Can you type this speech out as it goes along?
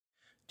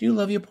Do you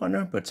love your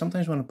partner, but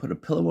sometimes want to put a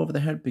pillow over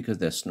their head because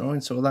they're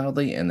snoring so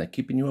loudly and they're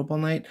keeping you up all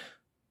night?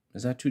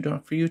 Is that too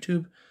dark for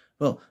YouTube?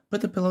 Well, put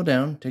the pillow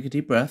down, take a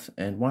deep breath,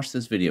 and watch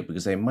this video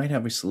because I might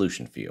have a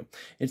solution for you.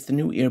 It's the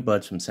new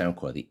earbuds from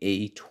Soundcore, the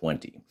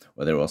A20,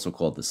 or they're also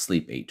called the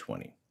Sleep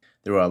A20.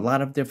 There are a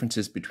lot of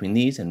differences between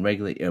these and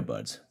regular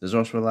earbuds. There's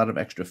also a lot of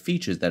extra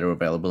features that are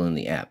available in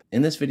the app.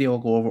 In this video, I'll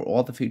go over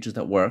all the features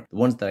that work, the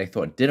ones that I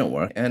thought didn't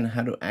work, and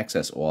how to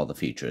access all the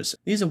features.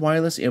 These are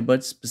wireless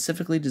earbuds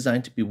specifically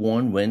designed to be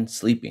worn when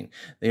sleeping.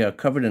 They are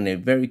covered in a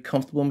very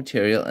comfortable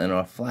material and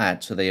are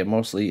flat, so they are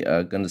mostly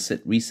going to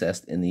sit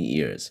recessed in the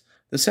ears.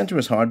 The center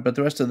is hard, but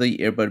the rest of the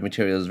earbud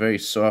material is very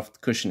soft,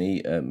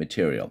 cushiony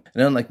material.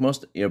 And unlike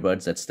most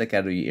earbuds that stick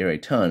out of your ear a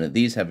ton,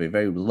 these have a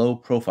very low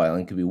profile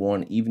and can be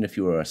worn even if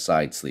you are a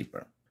side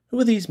sleeper. Who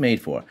are these made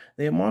for?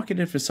 They are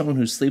marketed for someone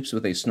who sleeps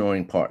with a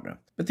snoring partner.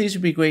 But these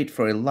would be great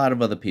for a lot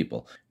of other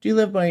people. Do you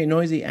live by a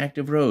noisy,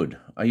 active road?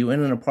 Are you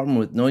in an apartment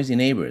with noisy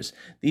neighbors?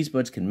 These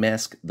buds can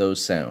mask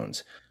those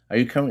sounds. Are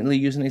you currently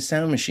using a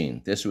sound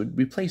machine? This would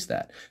replace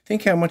that.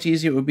 Think how much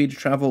easier it would be to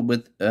travel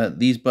with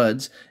these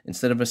buds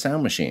instead of a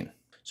sound machine.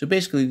 So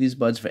basically, these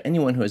buds for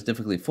anyone who has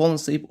difficulty falling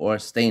asleep or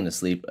staying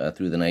asleep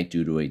through the night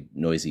due to a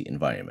noisy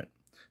environment.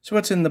 So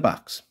what's in the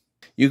box?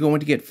 You're going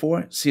to get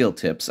 4 seal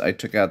tips. I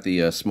took out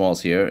the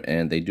smalls here,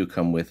 and they do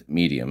come with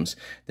mediums.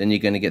 Then you're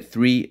going to get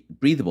 3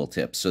 breathable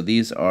tips. So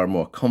these are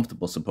more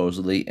comfortable,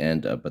 supposedly,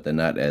 and but they're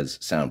not as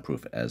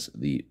soundproof as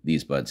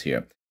these buds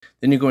here.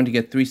 Then you're going to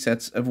get 3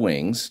 sets of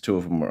wings. 2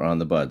 of them are on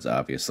the buds,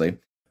 obviously.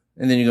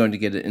 And then you're going to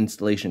get an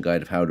installation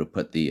guide of how to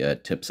put the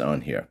tips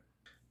on here.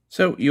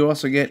 So you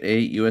also get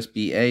a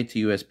USB-A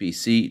to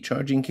USB-C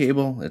charging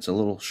cable. It's a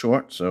little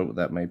short, so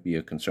that might be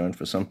a concern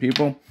for some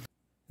people.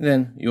 And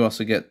then you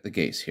also get the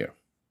case here.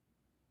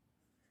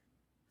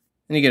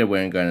 And you get a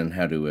wearing guide on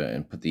how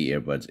to put the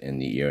earbuds in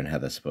the ear and how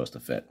they're supposed to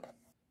fit.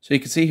 So you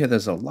can see here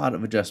there's a lot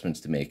of adjustments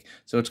to make.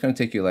 So it's going to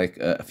take you like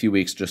a few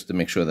weeks just to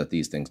make sure that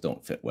these things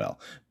don't fit well.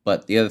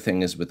 But the other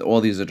thing is with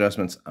all these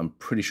adjustments, I'm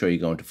pretty sure you're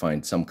going to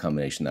find some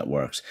combination that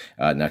works.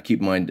 Now keep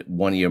in mind,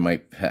 one ear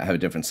might have a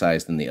different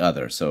size than the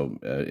other. So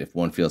if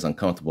one feels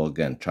uncomfortable,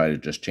 again, try to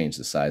just change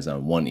the size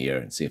on one ear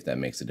and see if that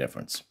makes a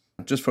difference.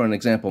 Just for an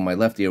example, my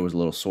left ear was a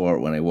little sore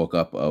when I woke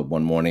up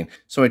one morning,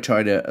 so I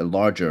tried a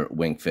larger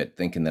wing fit,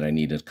 thinking that I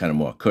needed kind of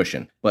more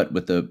cushion. But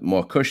with the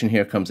more cushion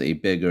here comes a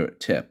bigger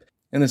tip.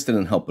 And this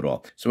didn't help at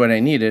all. So what I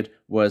needed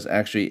was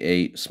actually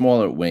a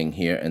smaller wing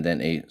here and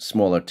then a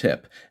smaller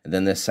tip. And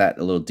then this sat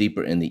a little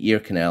deeper in the ear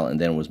canal and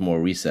then was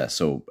more recessed.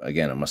 So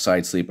again, I'm a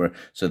side sleeper,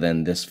 so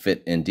then this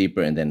fit in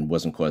deeper and then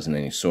wasn't causing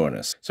any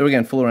soreness. So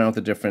again, fool around with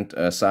the different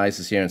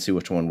sizes here and see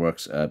which one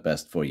works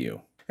best for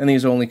you. And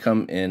these only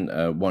come in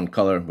one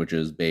color, which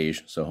is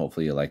beige, so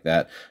hopefully you like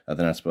that. They're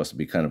not supposed to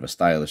be kind of a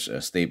stylish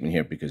statement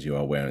here because you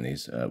are wearing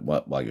these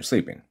while you're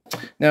sleeping.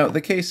 Now, the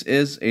case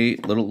is a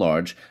little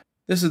large.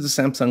 This is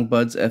the Samsung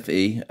Buds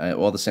FE.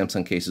 All the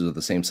Samsung cases are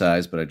the same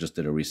size, but I just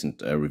did a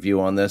recent review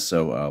on this,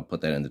 so I'll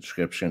put that in the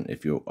description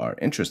if you are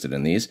interested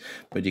in these.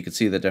 But you can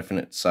see the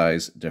definite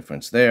size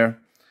difference there,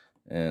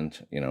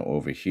 and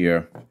over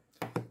here.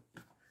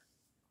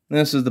 And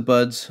this is the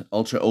Buds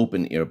Ultra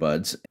Open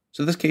Earbuds.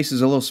 So this case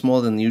is a little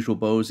smaller than the usual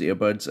Bose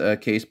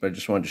earbuds case, but I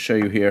just wanted to show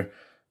you here.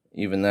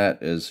 Even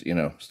that is,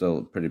 still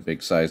a pretty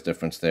big size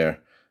difference there.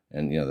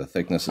 And, the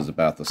thickness is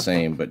about the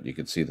same, but you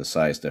can see the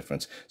size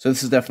difference. So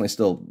this is definitely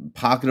still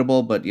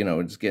pocketable, but,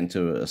 it's getting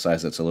to a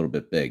size that's a little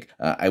bit big.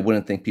 I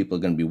wouldn't think people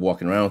are going to be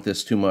walking around with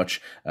this too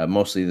much.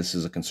 Mostly this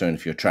is a concern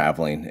if you're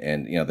traveling.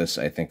 And, this,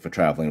 I think, for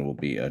traveling will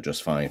be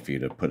just fine for you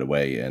to put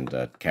away and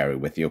carry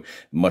with you.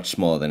 Much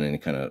smaller than any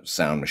kind of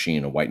sound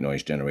machine or white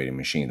noise generating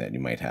machine that you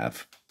might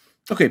have.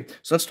 Okay,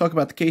 so let's talk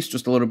about the case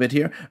just a little bit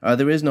here.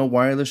 There is no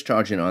wireless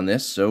charging on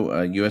this, so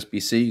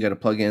USB-C, you got to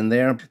plug in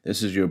there.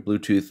 This is your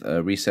Bluetooth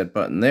reset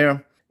button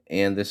there,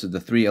 and this is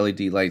the 3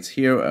 LED lights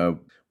here,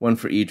 one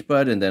for each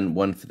bud and then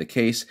one for the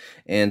case.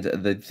 And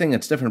the thing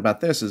that's different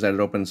about this is that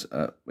it opens,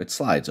 it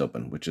slides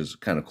open, which is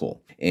kind of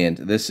cool. And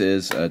this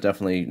is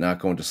definitely not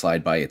going to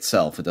slide by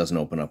itself. It doesn't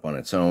open up on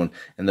its own,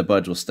 and the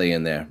buds will stay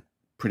in there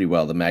pretty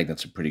well. The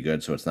magnets are pretty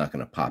good, so it's not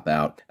going to pop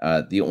out.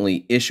 The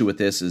only issue with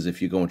this is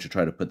if you're going to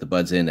try to put the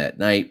buds in at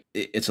night,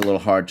 it's a little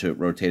hard to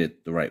rotate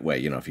it the right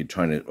way. If you're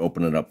trying to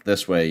open it up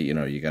this way,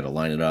 you got to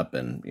line it up,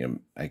 and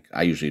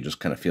I usually just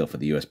kind of feel for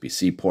the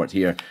USB-C port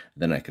here,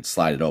 then I could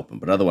slide it open,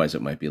 but otherwise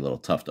it might be a little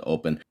tough to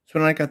open. So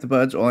when I got the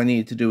buds, all I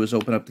needed to do was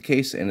open up the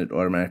case, and it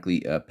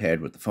automatically paired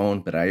with the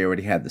phone, but I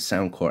already had the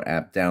Soundcore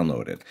app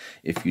downloaded.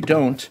 If you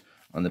don't,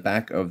 on the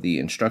back of the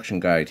instruction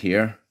guide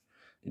here,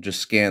 you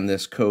just scan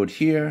this code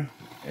here,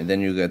 and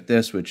then you get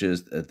this, which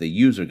is the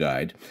user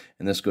guide.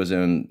 And this goes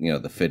in,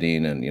 the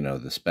fitting and,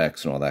 the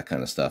specs and all that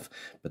kind of stuff.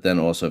 But then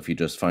also, if you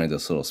just find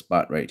this little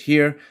spot right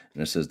here,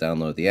 and it says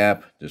download the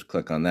app, just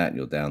click on that and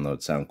you'll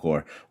download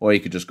Soundcore. Or you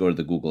could just go to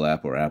the Google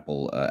app or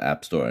Apple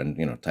App Store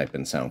and, type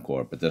in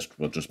Soundcore. But this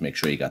will just make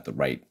sure you got the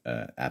right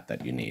app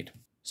that you need.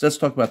 So let's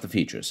talk about the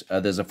features.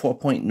 There's a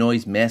 4-point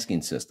noise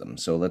masking system.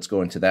 So let's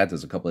go into that.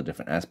 There's a couple of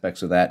different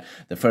aspects of that.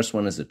 The first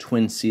one is the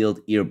twin sealed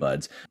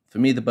earbuds. For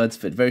me, the buds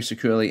fit very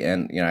securely,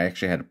 and I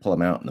actually had to pull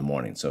them out in the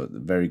morning. So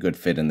very good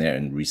fit in there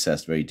and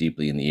recessed very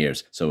deeply in the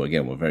ears. So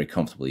again, we're very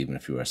comfortable even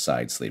if you're a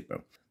side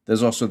sleeper.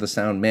 There's also the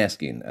sound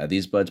masking.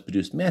 These buds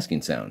produce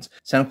masking sounds.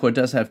 Soundcore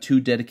does have 2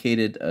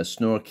 dedicated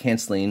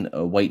snore-canceling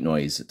white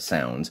noise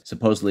sounds.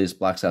 Supposedly this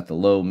blocks out the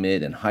low,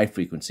 mid, and high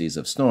frequencies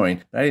of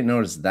snoring, but I didn't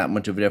notice that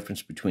much of a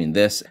difference between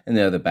this and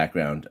the other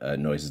background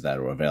noises that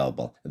are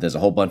available. There's a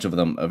whole bunch of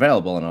them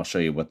available, and I'll show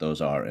you what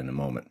those are in a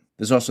moment.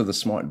 There's also the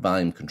smart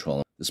volume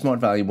control. The smart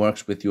volume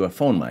works with your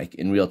phone mic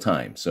in real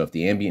time. So if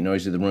the ambient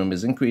noise of the room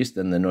is increased,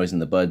 then the noise in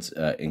the buds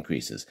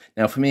increases.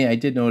 Now for me, I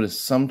did notice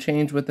some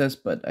change with this,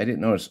 but I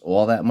didn't notice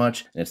all that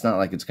much. And it's not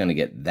like it's going to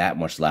get that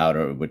much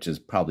louder, which is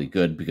probably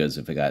good, because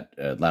if it got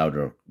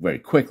louder very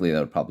quickly, that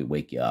would probably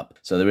wake you up.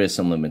 So there is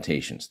some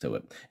limitations to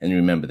it. And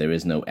remember, there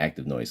is no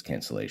active noise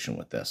cancellation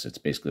with this. It's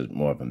basically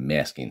more of a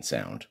masking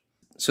sound.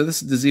 So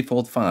this is the Z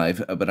Fold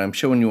 5, but I'm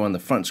showing you on the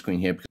front screen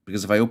here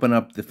because if I open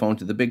up the phone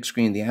to the big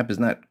screen, the app is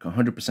not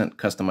 100%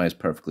 customized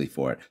perfectly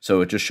for it.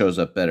 So it just shows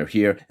up better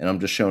here, and I'm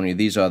just showing you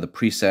these are the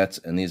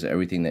presets, and these are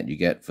everything that you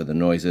get for the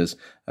noises.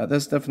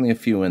 There's definitely a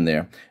few in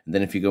there. And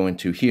then if you go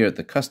into here,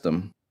 the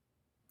custom,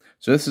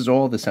 so this is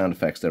all the sound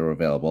effects that are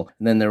available,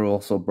 and then they're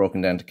also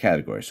broken down to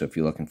categories. So if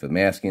you're looking for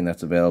masking,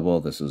 that's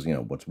available. This is,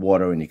 what's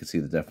water, and you can see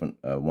the different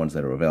ones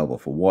that are available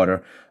for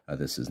water.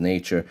 This is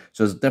nature.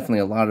 So there's definitely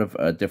a lot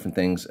of different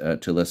things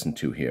to listen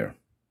to here.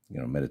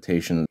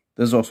 Meditation.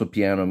 There's also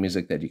piano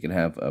music that you can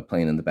have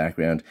playing in the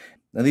background.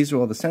 Now these are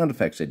all the sound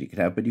effects that you could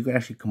have, but you could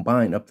actually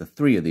combine up to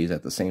 3 of these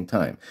at the same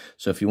time.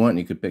 So if you want,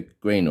 you could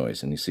pick gray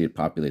noise, and you see it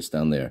populates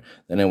down there.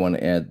 Then I want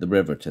to add the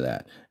river to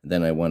that.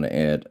 Then I want to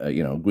add,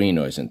 green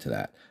noise into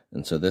that.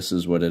 And so this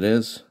is what it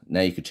is.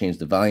 Now you could change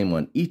the volume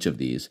on each of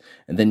these,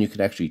 and then you could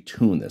actually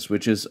tune this,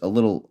 which is a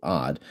little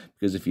odd,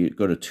 because if you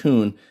go to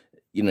tune,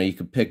 you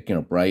could pick,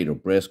 bright or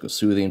brisk or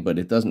soothing, but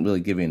it doesn't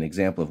really give you an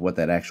example of what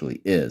that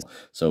actually is.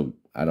 So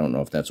I don't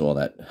know if that's all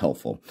that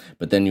helpful.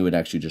 But then you would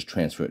actually just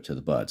transfer it to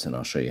the buds, and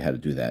I'll show you how to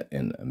do that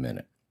in a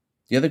minute.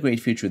 The other great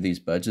feature of these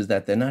buds is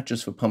that they're not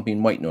just for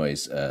pumping white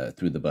noise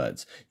through the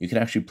buds. You can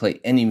actually play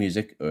any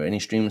music or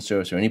any streaming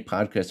service or any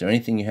podcast or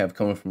anything you have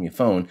coming from your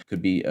phone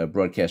could be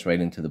broadcast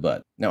right into the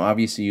bud. Now,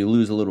 obviously, you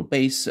lose a little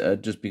bass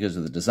just because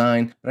of the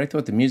design, but I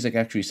thought the music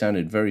actually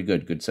sounded very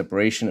good. Good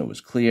separation. It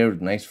was clear,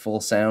 nice full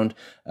sound.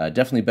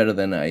 Definitely better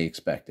than I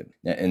expected.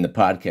 Now, in the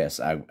podcast,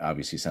 I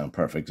obviously sound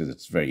perfect because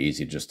it's very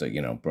easy just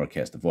to,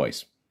 broadcast the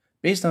voice.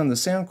 Based on the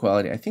sound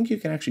quality, I think you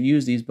can actually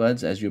use these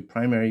buds as your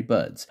primary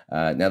buds.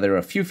 Now, there are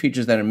a few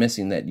features that are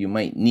missing that you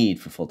might need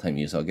for full-time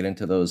use. I'll get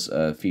into those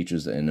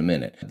features in a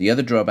minute. The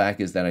other drawback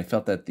is that I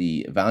felt that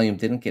the volume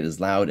didn't get as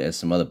loud as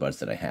some other buds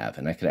that I have,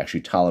 and I could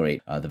actually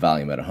tolerate the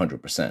volume at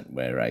 100%,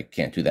 where I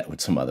can't do that with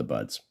some other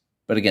buds.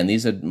 But again,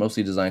 these are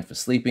mostly designed for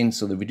sleeping,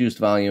 so the reduced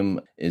volume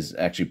is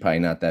actually probably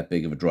not that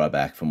big of a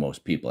drawback for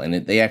most people,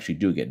 and they actually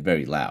do get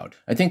very loud.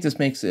 I think this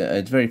makes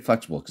it's very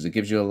flexible because it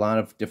gives you a lot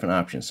of different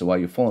options. So while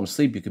you're falling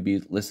asleep, you could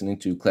be listening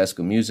to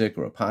classical music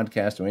or a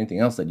podcast or anything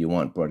else that you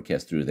want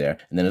broadcast through there.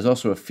 And then there's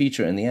also a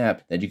feature in the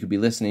app that you could be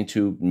listening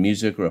to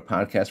music or a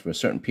podcast for a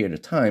certain period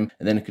of time,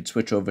 and then it could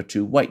switch over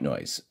to white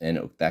noise, and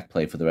that could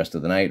play for the rest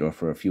of the night or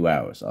for a few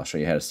hours. I'll show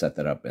you how to set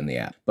that up in the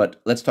app.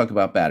 But let's talk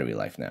about battery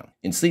life now.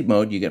 In sleep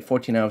mode, you get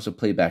 14 hours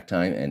of playback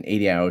time and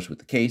 80 hours with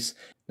the case.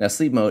 Now,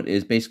 sleep mode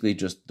is basically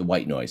just the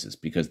white noises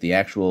because the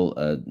actual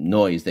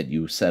noise that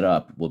you set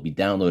up will be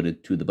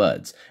downloaded to the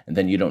buds, and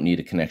then you don't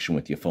need a connection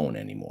with your phone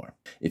anymore.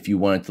 If you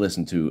wanted to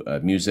listen to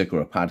music or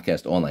a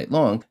podcast all night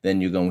long, then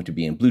you're going to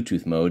be in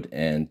Bluetooth mode,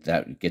 and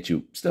that gets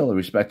you still a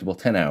respectable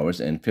 10 hours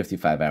and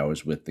 55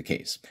 hours with the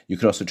case. You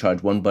could also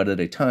charge one bud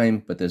at a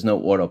time, but there's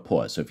no auto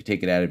pause. So if you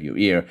take it out of your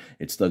ear,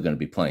 it's still going to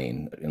be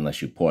playing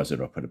unless you pause it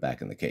or put it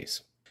back in the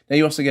case. Now,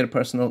 you also get a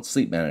personal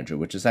sleep manager,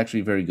 which is actually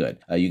very good.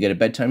 You get a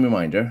bedtime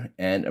reminder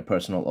and a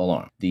personal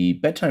alarm. The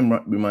bedtime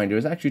reminder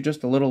is actually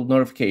just a little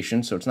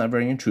notification, so it's not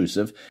very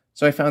intrusive.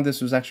 So I found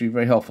this was actually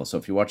very helpful. So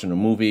if you're watching a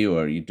movie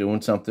or you're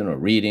doing something or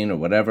reading or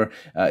whatever,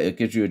 it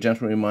gives you a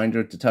gentle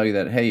reminder to tell you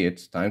that, hey,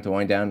 it's time to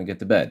wind down and get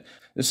to bed.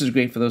 This is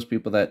great for those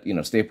people that,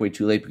 stay up way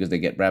too late because they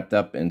get wrapped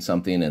up in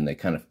something and they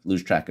kind of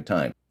lose track of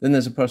time. Then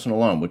there's a personal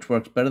alarm, which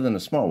works better than a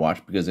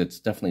smartwatch because it's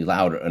definitely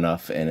loud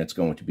enough and it's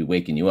going to be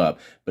waking you up,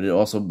 but it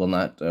also will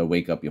not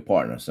wake up your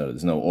partner. So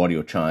there's no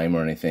audio chime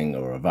or anything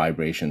or a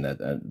vibration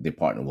that the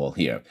partner will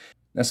hear.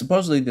 Now,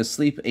 supposedly the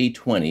Sleep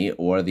A20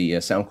 or the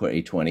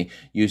Soundcore A20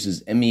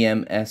 uses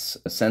MEMS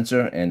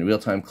sensor and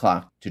real-time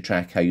clock to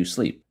track how you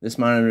sleep. This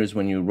monitors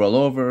when you roll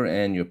over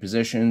and your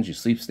positions, your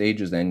sleep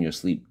stages, and your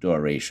sleep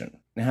duration.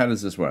 Now, how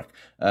does this work?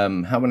 How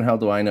in the hell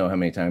do I know how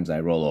many times I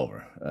roll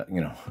over?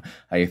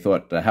 I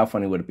thought, how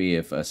funny would it be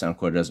if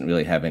Soundcore doesn't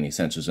really have any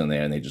sensors in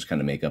there and they just kind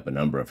of make up a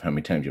number of how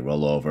many times you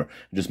roll over,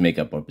 and just make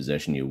up what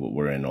position you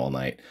were in all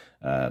night.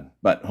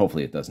 But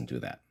hopefully it doesn't do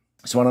that.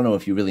 So I don't know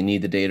if you really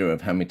need the data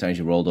of how many times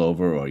you rolled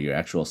over or your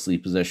actual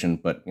sleep position,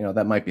 but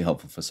that might be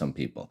helpful for some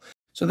people.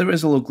 So there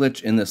is a little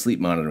glitch in the sleep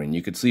monitoring.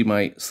 You could see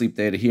my sleep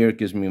data here. It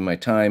gives me my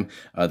time.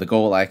 The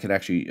goal, I could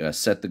actually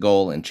set the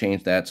goal and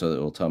change that so that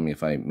it will tell me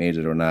if I made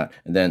it or not.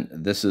 And then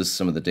this is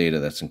some of the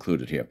data that's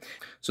included here.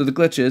 So the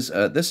glitch is,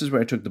 this is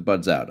where I took the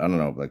buds out. I don't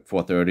know, like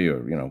 4:30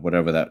 or,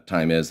 whatever that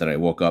time is that I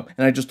woke up.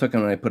 And I just took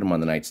them and I put them on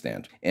the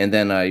nightstand. And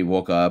then I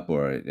woke up,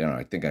 or,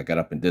 I think I got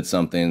up and did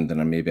something.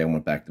 Then maybe I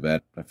went back to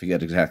bed. I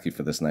forget exactly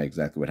for this night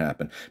exactly what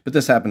happened. But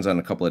this happens on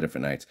a couple of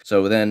different nights.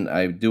 So then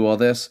I do all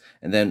this,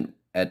 and then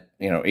at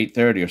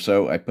 8:30 or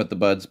so, I put the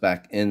buds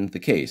back in the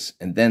case,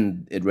 and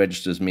then it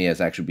registers me as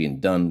actually being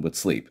done with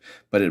sleep.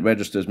 But it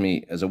registers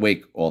me as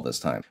awake all this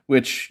time,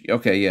 which,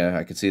 okay, yeah,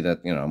 I can see that,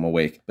 I'm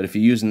awake. But if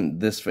you're using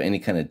this for any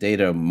kind of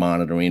data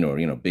monitoring or,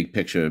 big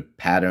picture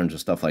patterns or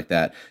stuff like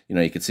that,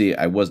 you can see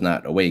I was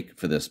not awake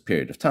for this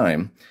period of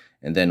time.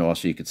 And then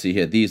also you can see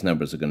here, these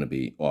numbers are going to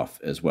be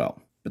off as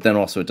well. But then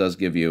also it does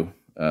give you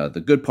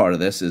the good part of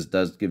this is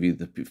does give you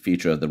the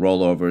feature of the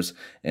rollovers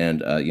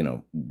and,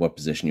 what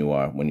position you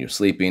are when you're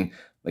sleeping.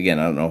 Again,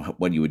 I don't know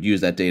what you would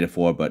use that data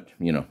for, but,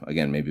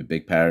 again, maybe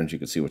big patterns, you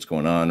can see what's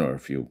going on, or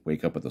if you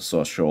wake up with a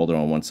sore shoulder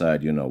on one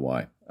side, you know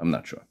why. I'm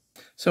not sure.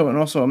 So, and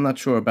also I'm not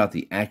sure about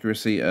the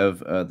accuracy of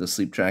the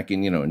sleep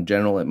tracking. In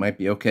general, it might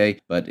be okay,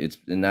 but it's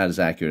not as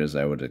accurate as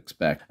I would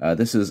expect.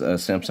 This is a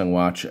Samsung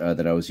watch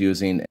that I was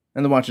using.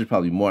 And the watch is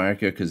probably more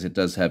accurate because it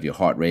does have your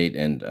heart rate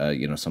and,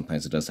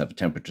 sometimes it does have a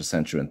temperature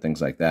sensor and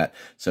things like that.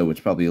 So it's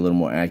probably a little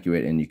more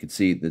accurate, and you can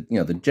see that,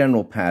 the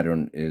general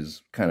pattern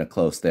is kind of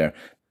close there.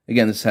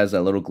 Again, this has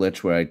that little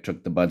glitch where I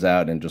took the buds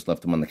out and just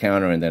left them on the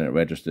counter, and then it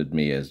registered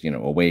me as,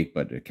 awake,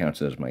 but it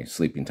counts as my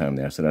sleeping time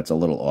there, so that's a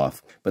little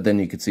off. But then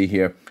you can see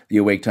here, the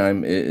awake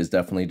time is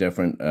definitely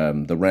different.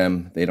 The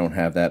REM, they don't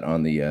have that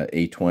on the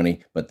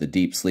A20, but the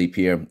deep sleep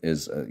here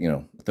is,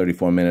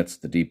 34 minutes.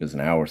 The deep is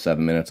 1 hour,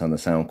 7 minutes on the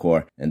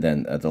Soundcore, and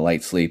then the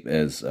light sleep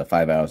is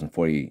 5 hours and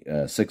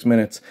 46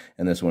 minutes,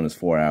 and this one is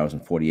 4 hours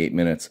and 48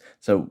 minutes.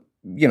 So,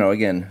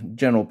 again,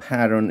 general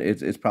pattern,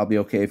 it's probably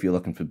okay if you're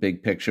looking for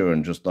big picture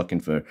and just looking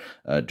for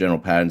general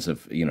patterns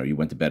of, you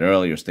went to bed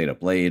early or stayed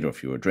up late, or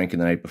if you were drinking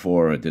the night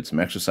before or did some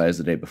exercise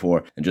the day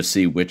before, and just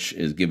see which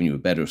is giving you a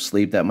better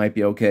sleep, that might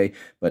be okay.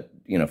 But,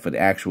 for the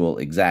actual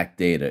exact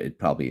data, it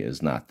probably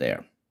is not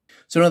there.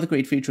 So another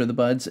great feature of the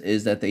buds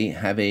is that they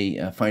have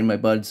a Find My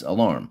Buds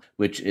alarm,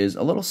 which is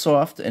a little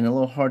soft and a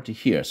little hard to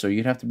hear. So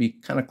you'd have to be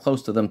kind of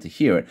close to them to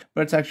hear it.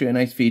 But it's actually a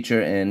nice feature.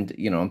 And,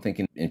 I'm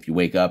thinking if you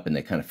wake up and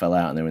they kind of fell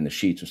out and they're in the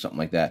sheets or something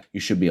like that, you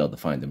should be able to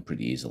find them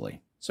pretty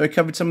easily. So I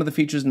covered some of the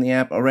features in the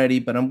app already,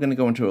 but I'm going to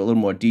go into a little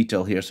more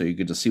detail here so you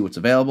can just see what's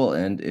available.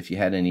 And if you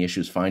had any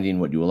issues finding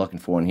what you were looking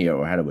for in here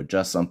or how to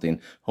adjust something,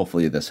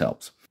 hopefully this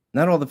helps.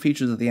 Not all the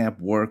features of the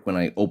app work when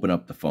I open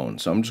up the phone,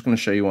 so I'm just going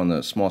to show you on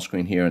the small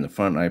screen here in the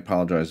front. I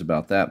apologize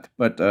about that,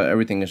 but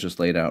everything is just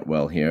laid out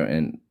well here,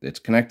 and it's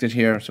connected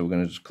here, so we're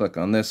going to just click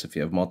on this if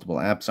you have multiple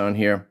apps on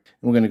here, and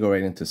we're going to go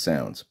right into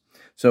sounds.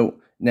 So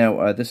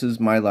now this is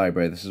my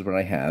library, this is what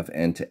I have,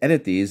 and to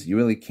edit these, you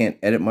really can't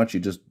edit much, you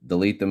just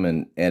delete them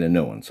and add a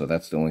new one, so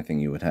that's the only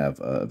thing you would have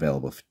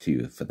available to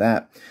you for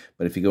that.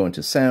 But if you go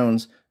into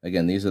sounds,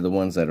 again, these are the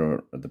ones that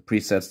are the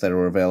presets that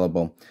are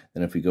available.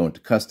 Then if we go into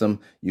custom,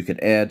 you could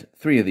add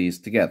 3 of these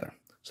together.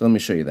 So let me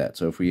show you that.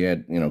 So if we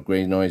add,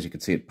 gray noise, you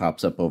can see it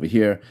pops up over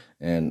here,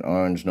 and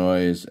orange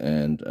noise,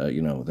 and,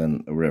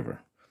 then a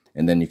river.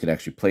 And then you could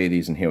actually play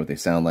these and hear what they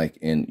sound like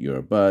in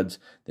your buds.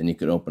 Then you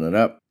could open it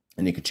up,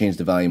 and you could change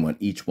the volume on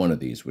each one of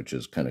these, which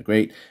is kind of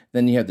great.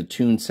 Then you have the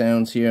tune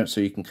sounds here,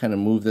 so you can kind of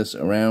move this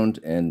around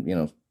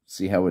and,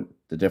 see how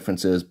the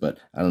difference is, but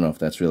I don't know if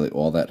that's really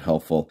all that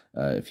helpful,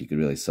 if you could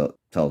really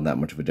tell that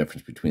much of a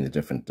difference between the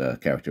different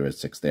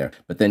characteristics there.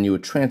 But then you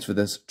would transfer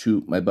this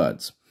to my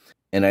buds.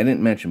 And I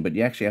didn't mention, but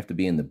you actually have to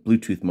be in the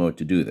Bluetooth mode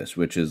to do this,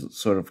 which is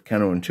sort of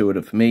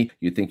counterintuitive for me.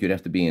 You'd think you'd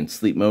have to be in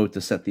sleep mode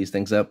to set these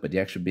things up, but you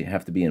actually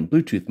have to be in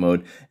Bluetooth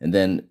mode, and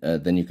then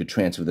you could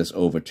transfer this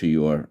over to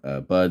your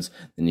buds.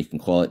 Then you can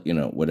call it,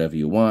 whatever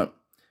you want.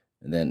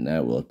 And then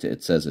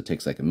it says it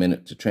takes like a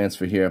minute to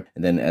transfer here.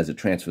 And then as it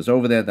transfers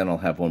over there, then I'll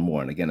have one more.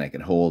 And again, I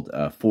can hold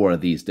 4 of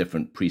these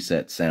different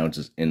preset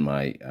sounds in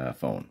my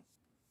phone.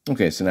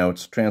 Okay, so now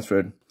it's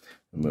transferred.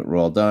 We're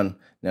all done.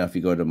 Now if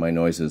you go to my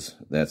noises,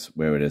 that's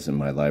where it is in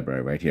my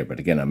library right here. But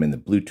again, I'm in the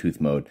Bluetooth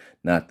mode,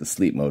 not the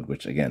sleep mode,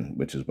 which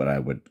is what I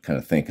would kind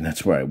of think. And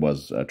that's where I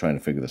was trying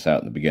to figure this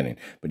out in the beginning.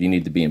 But you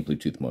need to be in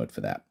Bluetooth mode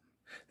for that.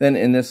 Then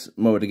in this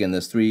mode, again,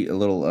 there's 3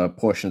 little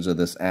portions of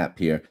this app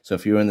here. So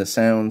if you're in the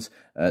sounds,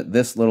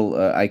 this little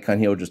icon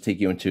here will just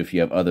take you into, if you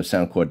have other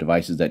Soundcore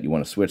devices that you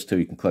want to switch to,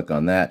 you can click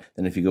on that.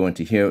 Then if you go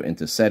into here,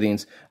 into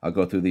settings, I'll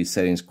go through these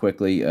settings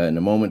quickly in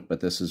a moment,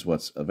 but this is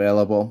what's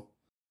available.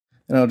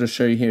 And I'll just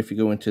show you here, if you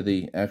go into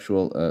the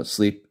actual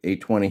Sleep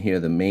A20 here,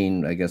 the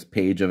main,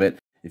 page of it,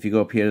 if you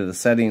go up here to the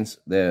settings,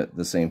 they're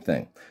the same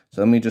thing.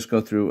 So let me just go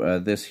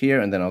through this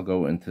here, and then I'll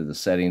go into the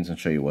settings and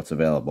show you what's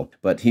available.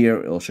 But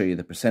here, it'll show you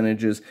the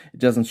percentages. It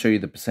doesn't show you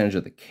the percentage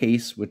of the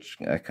case, which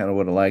I kind of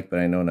would have liked, but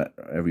I know not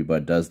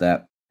everybody does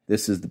that.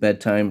 This is the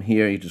bedtime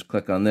here. You just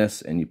click on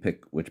this, and you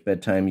pick which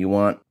bedtime you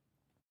want.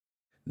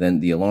 Then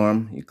the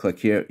alarm, you click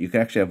here. You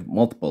can actually have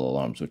multiple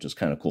alarms, which is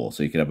kind of cool.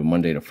 So you could have a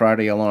Monday to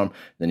Friday alarm,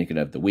 then you could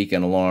have the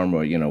weekend alarm,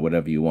 or,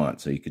 whatever you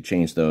want. So you could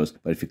change those.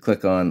 But if you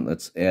click on,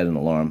 let's add an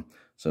alarm.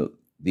 So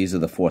these are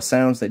the 4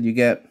 sounds that you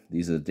get.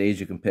 These are the days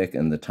you can pick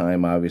and the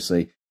time,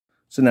 obviously.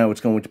 So now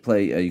it's going to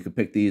play, you can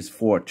pick these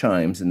 4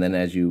 chimes, and then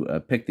as you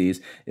pick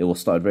these, it will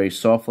start very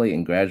softly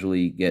and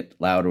gradually get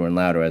louder and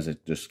louder as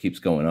it just keeps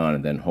going on,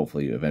 and then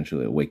hopefully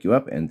eventually it'll wake you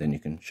up, and then you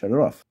can shut it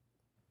off.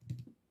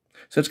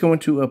 So let's go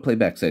into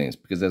playback settings,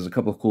 because there's a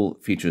couple of cool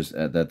features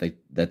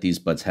that these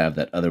buds have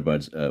that other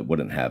buds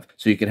wouldn't have.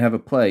 So you can have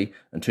it play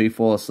until you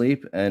fall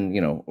asleep, and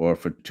or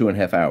for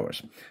 2.5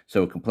 hours.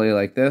 So it can play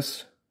like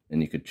this,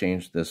 and you could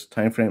change this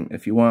time frame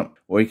if you want,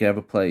 or you can have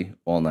it play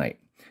all night.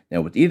 Now,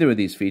 with either of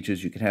these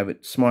features, you can have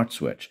it smart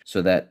switch,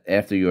 so that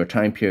after your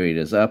time period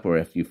is up or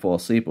after you fall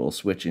asleep, it will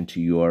switch into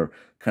your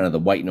kind of the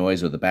white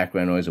noise or the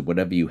background noise or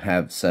whatever you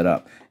have set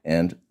up.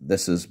 And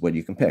this is what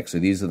you can pick. So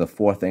these are the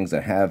 4 things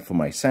I have for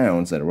my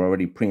sounds that are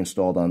already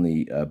pre-installed on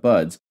the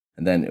buds.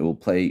 And then it will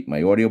play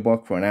my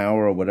audiobook for an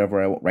hour or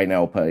whatever. Right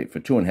now, I'll play it for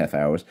 2.5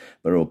 hours,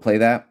 but it will play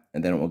that,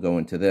 and then it will go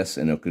into this,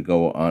 and it could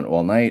go on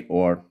all night,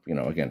 or,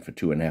 again, for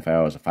 2.5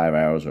 hours or 5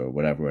 hours or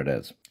whatever it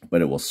is.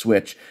 But it will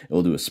switch. It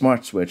will do a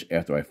smart switch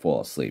after I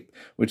fall asleep,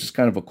 which is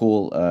kind of a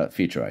cool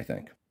feature, I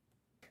think.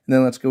 And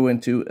then let's go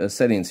into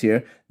settings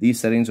here. These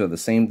settings are the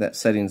same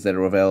settings that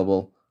are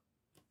available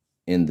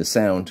in the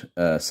sound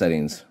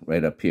settings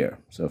right up here.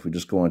 So if we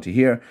just go onto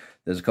here,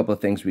 there's a couple of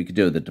things we could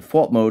do. The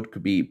default mode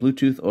could be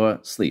Bluetooth or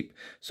sleep.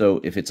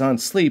 So if it's on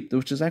sleep,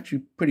 which is actually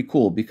pretty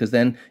cool, because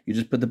then you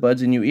just put the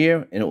buds in your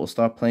ear and it will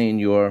start playing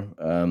your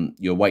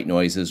white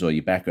noises or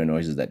your background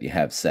noises that you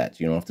have set.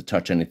 You don't have to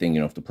touch anything.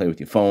 You don't have to play with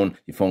your phone.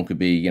 Your phone could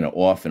be,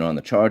 off and on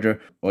the charger.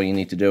 All you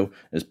need to do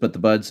is put the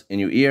buds in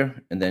your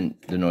ear, and then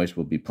the noise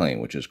will be playing,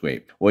 which is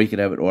great. Or you could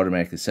have it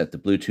automatically set to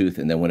Bluetooth,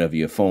 and then whenever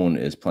your phone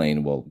is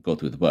playing, will go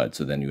through the buds.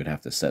 So then you would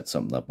have to set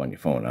something up on your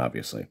phone,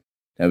 obviously.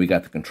 Now we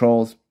got the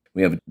controls.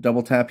 We have a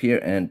double tap here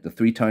and the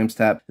 3 times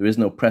tap. There is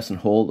no press and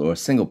hold or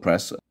single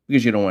press,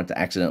 because you don't want it to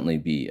accidentally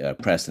be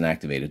pressed and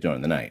activated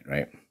during the night,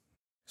 right?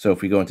 So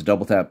if we go into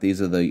double tap,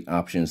 these are the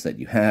options that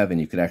you have,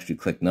 and you could actually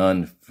click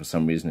none for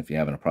some reason if you're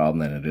having a problem,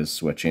 then it is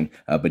switching.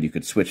 But you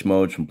could switch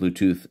modes from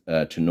Bluetooth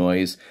to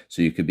noise.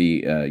 So you could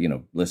be,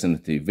 listening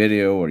to your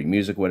video or your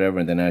music, whatever,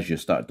 and then as you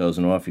start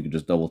dozing off, you could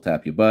just double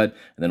tap your bud,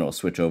 and then it'll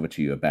switch over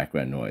to your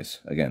background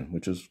noise again,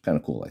 which is kind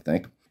of cool, I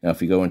think. Now, if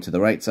you go into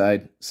the right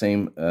side,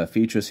 same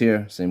features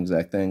here, same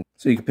exact thing.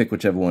 So you can pick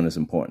whichever one is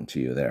important to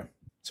you there.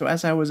 So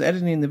as I was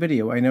editing the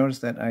video, I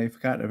noticed that I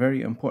forgot a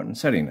very important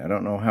setting. I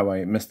don't know how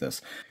I missed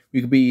this.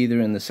 We could be either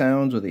in the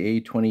sounds or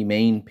the A20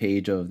 main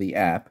page of the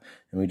app,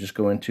 and we just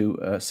go into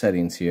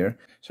settings here.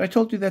 So I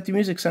told you that the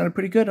music sounded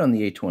pretty good on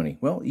the A20.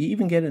 Well, you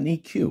even get an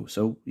EQ,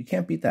 so you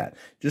can't beat that.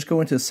 Just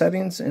go into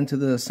settings, into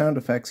the sound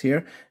effects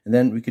here, and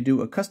then we could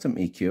do a custom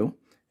EQ.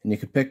 And you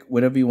could pick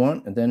whatever you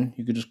want, and then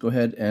you could just go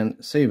ahead and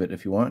save it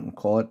if you want and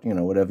call it,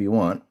 whatever you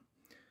want.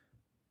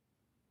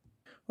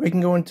 Or you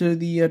can go into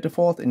the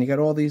default, and you got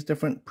all these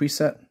different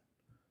preset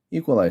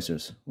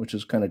equalizers, which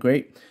is kind of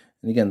great.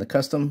 And again, the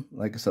custom,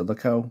 like I said,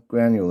 look how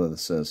granular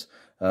this is.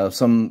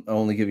 Some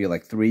only give you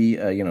like 3,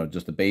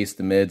 just the bass,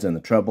 the mids, and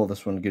the treble.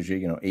 This one gives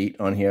you, 8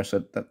 on here,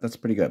 so that's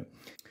pretty good.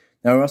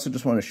 Now, I also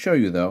just want to show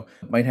you, though,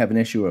 might have an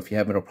issue if you're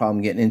having a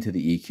problem getting into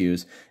the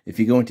EQs. If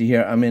you go into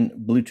here, I'm in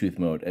Bluetooth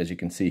mode, as you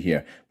can see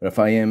here. But if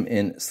I am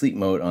in sleep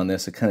mode on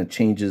this, it kind of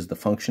changes the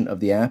function of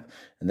the app.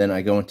 And then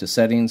I go into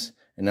settings,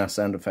 and now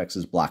sound effects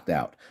is blocked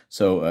out.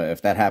 So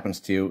if that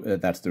happens to you,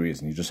 that's the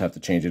reason. You just have to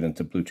change it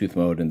into Bluetooth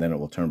mode, and then it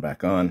will turn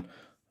back on.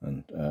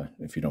 And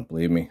if you don't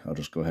believe me, I'll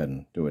just go ahead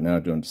and do it now.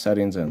 Do into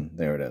settings, and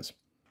there it is.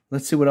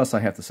 Let's see what else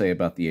I have to say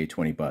about the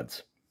A20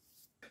 buds.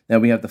 Now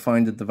we have to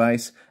find the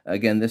device.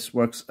 Again, this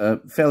works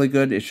fairly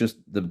good. It's just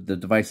the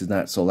device is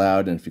not so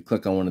loud, and if you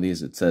click on one of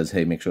these, it says,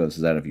 hey, make sure this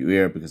is out of your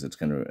ear, because it's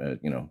going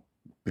to,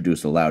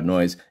 produce a loud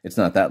noise. It's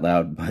not that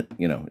loud, but,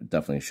 it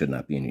definitely should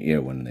not be in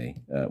your ear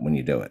when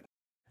you do it.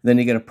 Then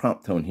you get a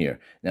prompt tone here.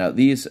 Now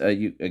these,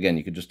 you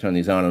could just turn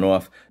these on and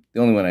off.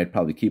 The only one I'd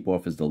probably keep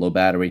off is the low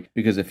battery,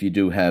 because if you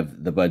do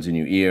have the buds in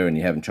your ear and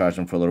you haven't charged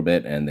them for a little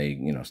bit and they,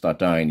 start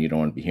dying, you don't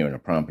want to be hearing a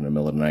prompt in the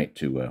middle of the night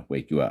to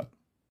wake you up.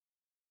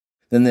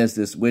 Then there's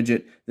this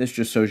widget. This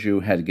just shows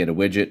you how to get a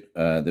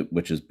widget,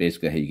 which is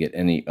basically how you get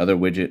any other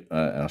widget.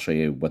 I'll show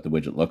you what the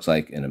widget looks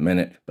like in a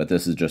minute, but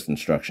this is just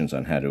instructions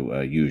on how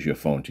to use your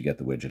phone to get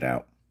the widget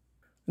out.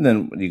 And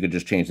then you could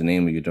just change the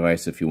name of your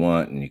device if you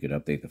want, and you could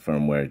update the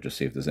firmware, just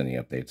see if there's any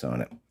updates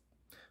on it.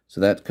 So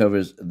that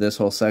covers this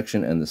whole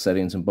section and the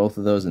settings in both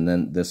of those, and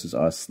then this is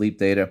our sleep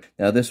data.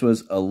 Now this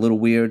was a little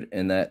weird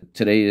in that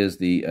today is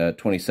the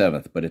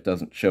 27th, but it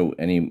doesn't show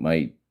any of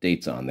my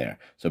dates on there.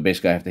 So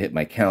basically I have to hit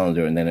my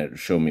calendar, and then it will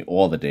show me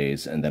all the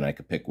days, and then I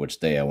could pick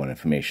which day I want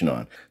information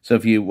on. So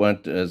if you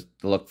want to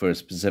look for a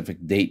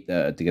specific date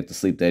to get the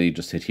sleep data, you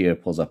just hit here,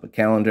 it pulls up a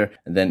calendar,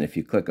 and then if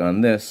you click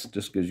on this,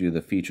 just gives you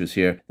the features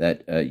here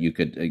that you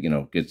could,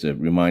 gets a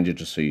reminder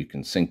just so you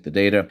can sync the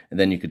data, and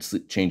then you could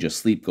change your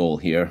sleep goal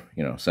here,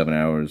 7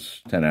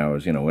 hours, 10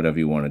 hours, whatever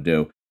you want to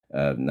do.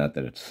 Not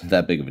that it's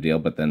that big of a deal,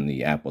 but then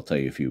the app will tell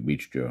you if you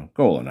reached your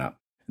goal or not.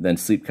 Then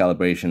sleep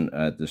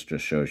calibration, this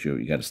just shows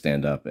you got to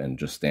stand up and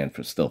just stand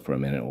still for a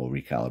minute. It will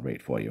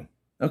recalibrate for you.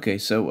 Okay,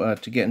 so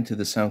to get into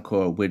the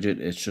Soundcore widget,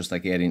 it's just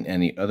like adding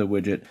any other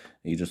widget.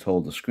 You just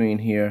hold the screen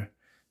here,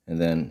 and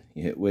then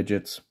you hit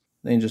widgets.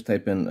 Then you just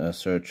type in a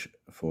search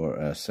for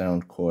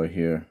Soundcore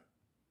here.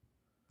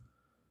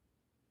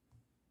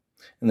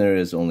 And there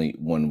is only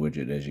one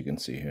widget, as you can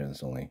see here.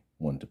 There's only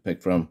one to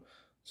pick from,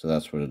 so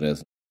that's what it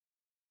is.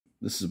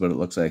 This is what it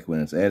looks like when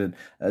it's added.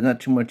 Not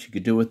too much you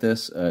could do with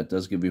this. It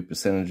does give you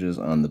percentages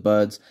on the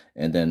buds,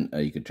 and then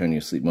you could turn your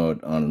sleep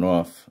mode on and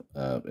off.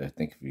 I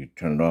think if you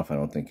turn it off, I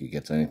don't think it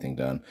gets anything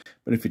done.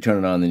 But if you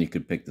turn it on, then you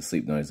could pick the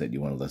sleep noise that you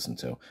want to listen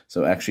to.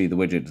 So actually, the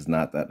widget is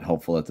not that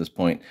helpful at this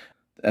point.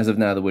 As of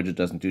now, the widget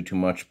doesn't do too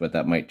much, but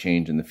that might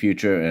change in the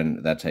future,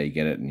 and that's how you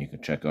get it, and you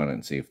can check on it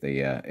and see if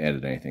they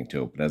added anything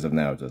to it. But as of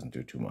now, it doesn't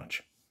do too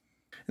much.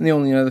 And the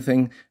only other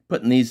thing,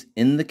 putting these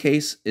in the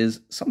case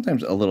is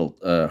sometimes a little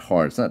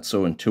hard. It's not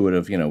so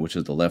intuitive, which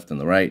is the left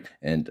and the right.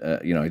 And,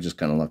 I just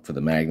kind of look for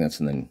the magnets,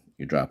 and then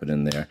you drop it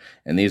in there.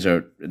 And these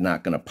are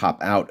not going to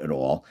pop out at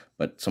all,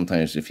 but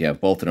sometimes if you have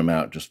both of them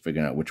out, just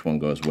figuring out which one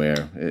goes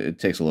where, it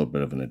takes a little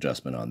bit of an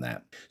adjustment on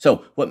that.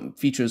 So what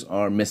features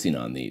are missing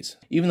on these?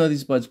 Even though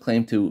these buds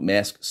claim to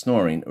mask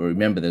snoring, or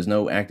remember, there's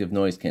no active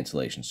noise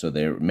cancellation, so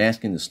they're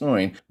masking the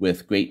snoring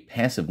with great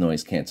passive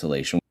noise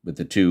cancellation with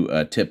the two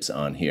tips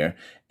on here,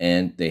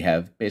 and they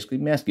have basically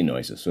masking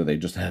noises, so they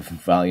just have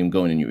volume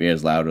going in your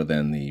ears louder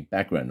than the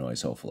background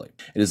noise, hopefully.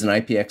 It is an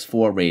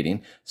IPX4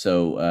 rating,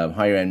 so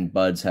higher-end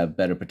buds have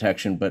better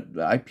protection, but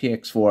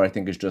IPX4 I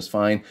think is just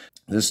fine.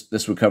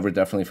 This would cover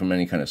definitely from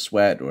any kind of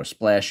sweat or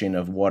splashing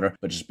of water,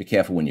 but just be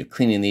careful when you're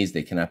cleaning these,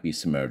 they cannot be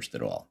submerged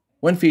at all.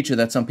 One feature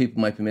that some people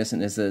might be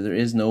missing is that there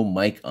is no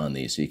mic on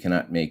these, so you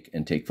cannot make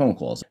and take phone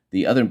calls.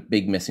 The other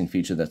big missing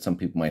feature that some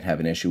people might have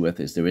an issue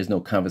with is there is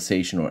no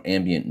conversation or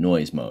ambient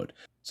noise mode.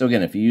 So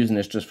again, if you're using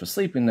this just for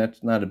sleeping,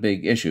 that's not a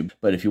big issue.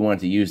 But if you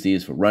want to use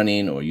these for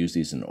running, or use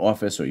these in the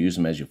office, or use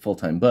them as your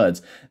full-time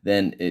buds,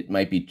 then it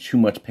might be too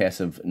much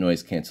passive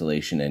noise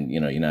cancellation, and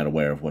you're not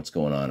aware of what's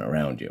going on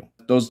around you.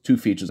 Those two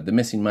features, the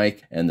missing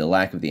mic and the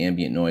lack of the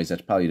ambient noise,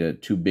 that's probably the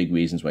two big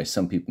reasons why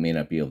some people may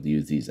not be able to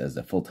use these as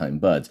the full-time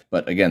buds.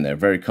 But again, they're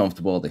very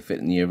comfortable, they fit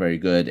in the ear very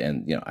good,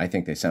 and I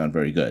think they sound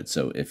very good.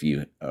 So if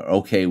you are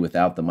okay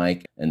without the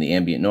mic and the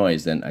ambient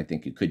noise, then I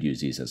think you could use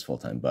these as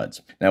full-time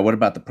buds. Now, what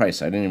about the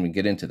price? I didn't even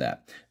get into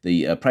that.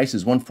 The price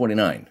is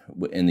 $149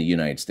 in the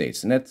United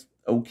States, and that's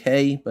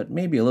okay, but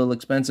maybe a little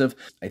expensive.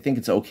 I think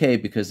it's okay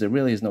because there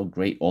really is no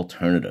great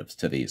alternatives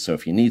to these. So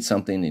if you need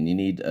something and you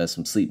need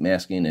some sleep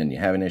masking and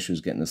you're having issues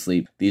getting to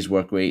sleep, these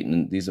work great,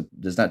 and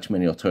there's not too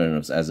many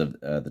alternatives as of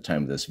the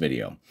time of this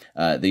video.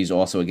 These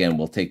also, again,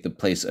 will take the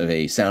place of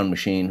a sound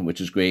machine, which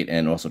is great,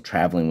 and also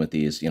traveling with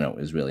these,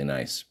 is really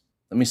nice.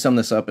 Let me sum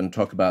this up and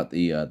talk about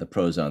the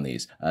pros on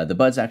these. The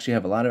buds actually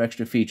have a lot of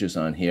extra features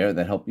on here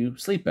that help you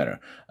sleep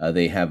better.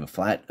 They have a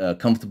flat,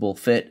 comfortable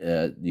fit.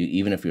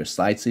 Even if you're a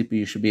side sleeper,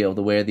 you should be able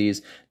to wear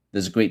these.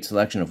 There's a great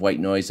selection of white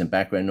noise and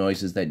background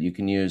noises that you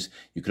can use.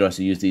 You could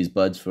also use these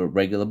buds for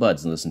regular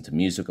buds and listen to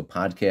music or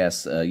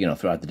podcasts,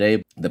 throughout the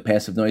day. The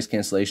passive noise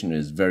cancellation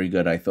is very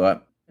good, I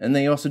thought. And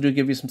they also do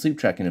give you some sleep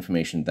tracking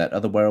information that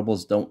other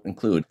wearables don't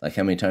include, like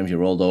how many times you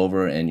rolled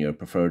over and your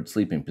preferred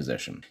sleeping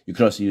position. You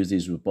could also use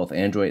these with both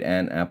Android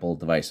and Apple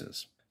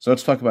devices. So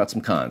let's talk about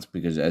some cons,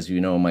 because as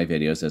you know in my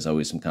videos, there's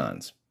always some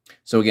cons.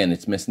 So again,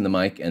 it's missing the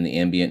mic and the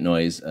ambient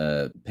noise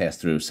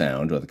pass-through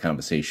sound, or the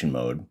conversation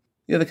mode.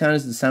 The other con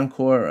is the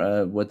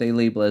Soundcore, what they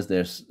label as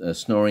their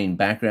snoring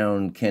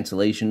background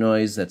cancellation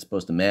noise that's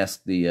supposed to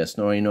mask the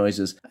snoring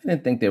noises. I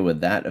didn't think they were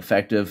that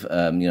effective.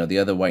 The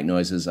other white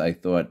noises I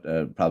thought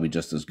probably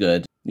just as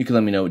good. You can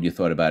let me know what you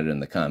thought about it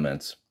in the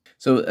comments.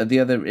 So the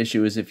other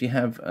issue is if you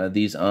have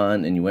these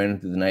on and you wear them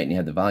through the night and you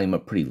have the volume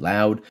up pretty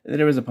loud,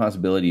 there is a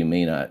possibility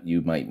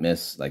you might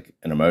miss like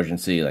an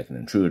emergency, like an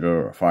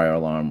intruder or a fire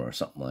alarm or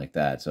something like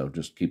that. So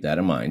just keep that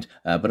in mind.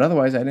 But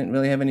otherwise, I didn't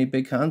really have any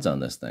big cons on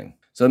this thing.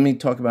 So let me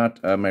talk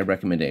about my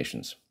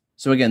recommendations.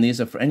 So again, these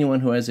are for anyone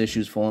who has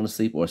issues falling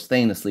asleep or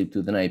staying asleep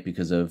through the night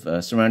because of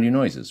surrounding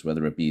noises,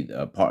 whether it be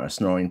a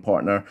snoring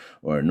partner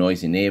or a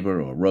noisy neighbor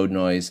or road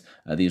noise.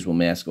 These will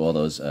mask all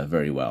those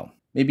very well.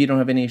 Maybe you don't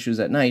have any issues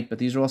at night, but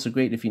these are also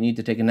great if you need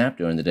to take a nap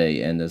during the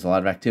day and there's a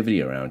lot of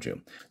activity around you.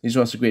 These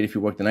are also great if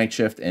you work the night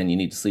shift and you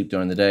need to sleep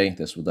during the day.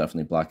 This will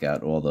definitely block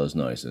out all those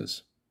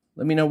noises.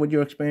 Let me know what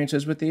your experience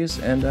is with these,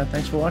 and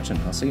thanks for watching.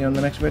 I'll see you on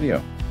the next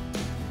video.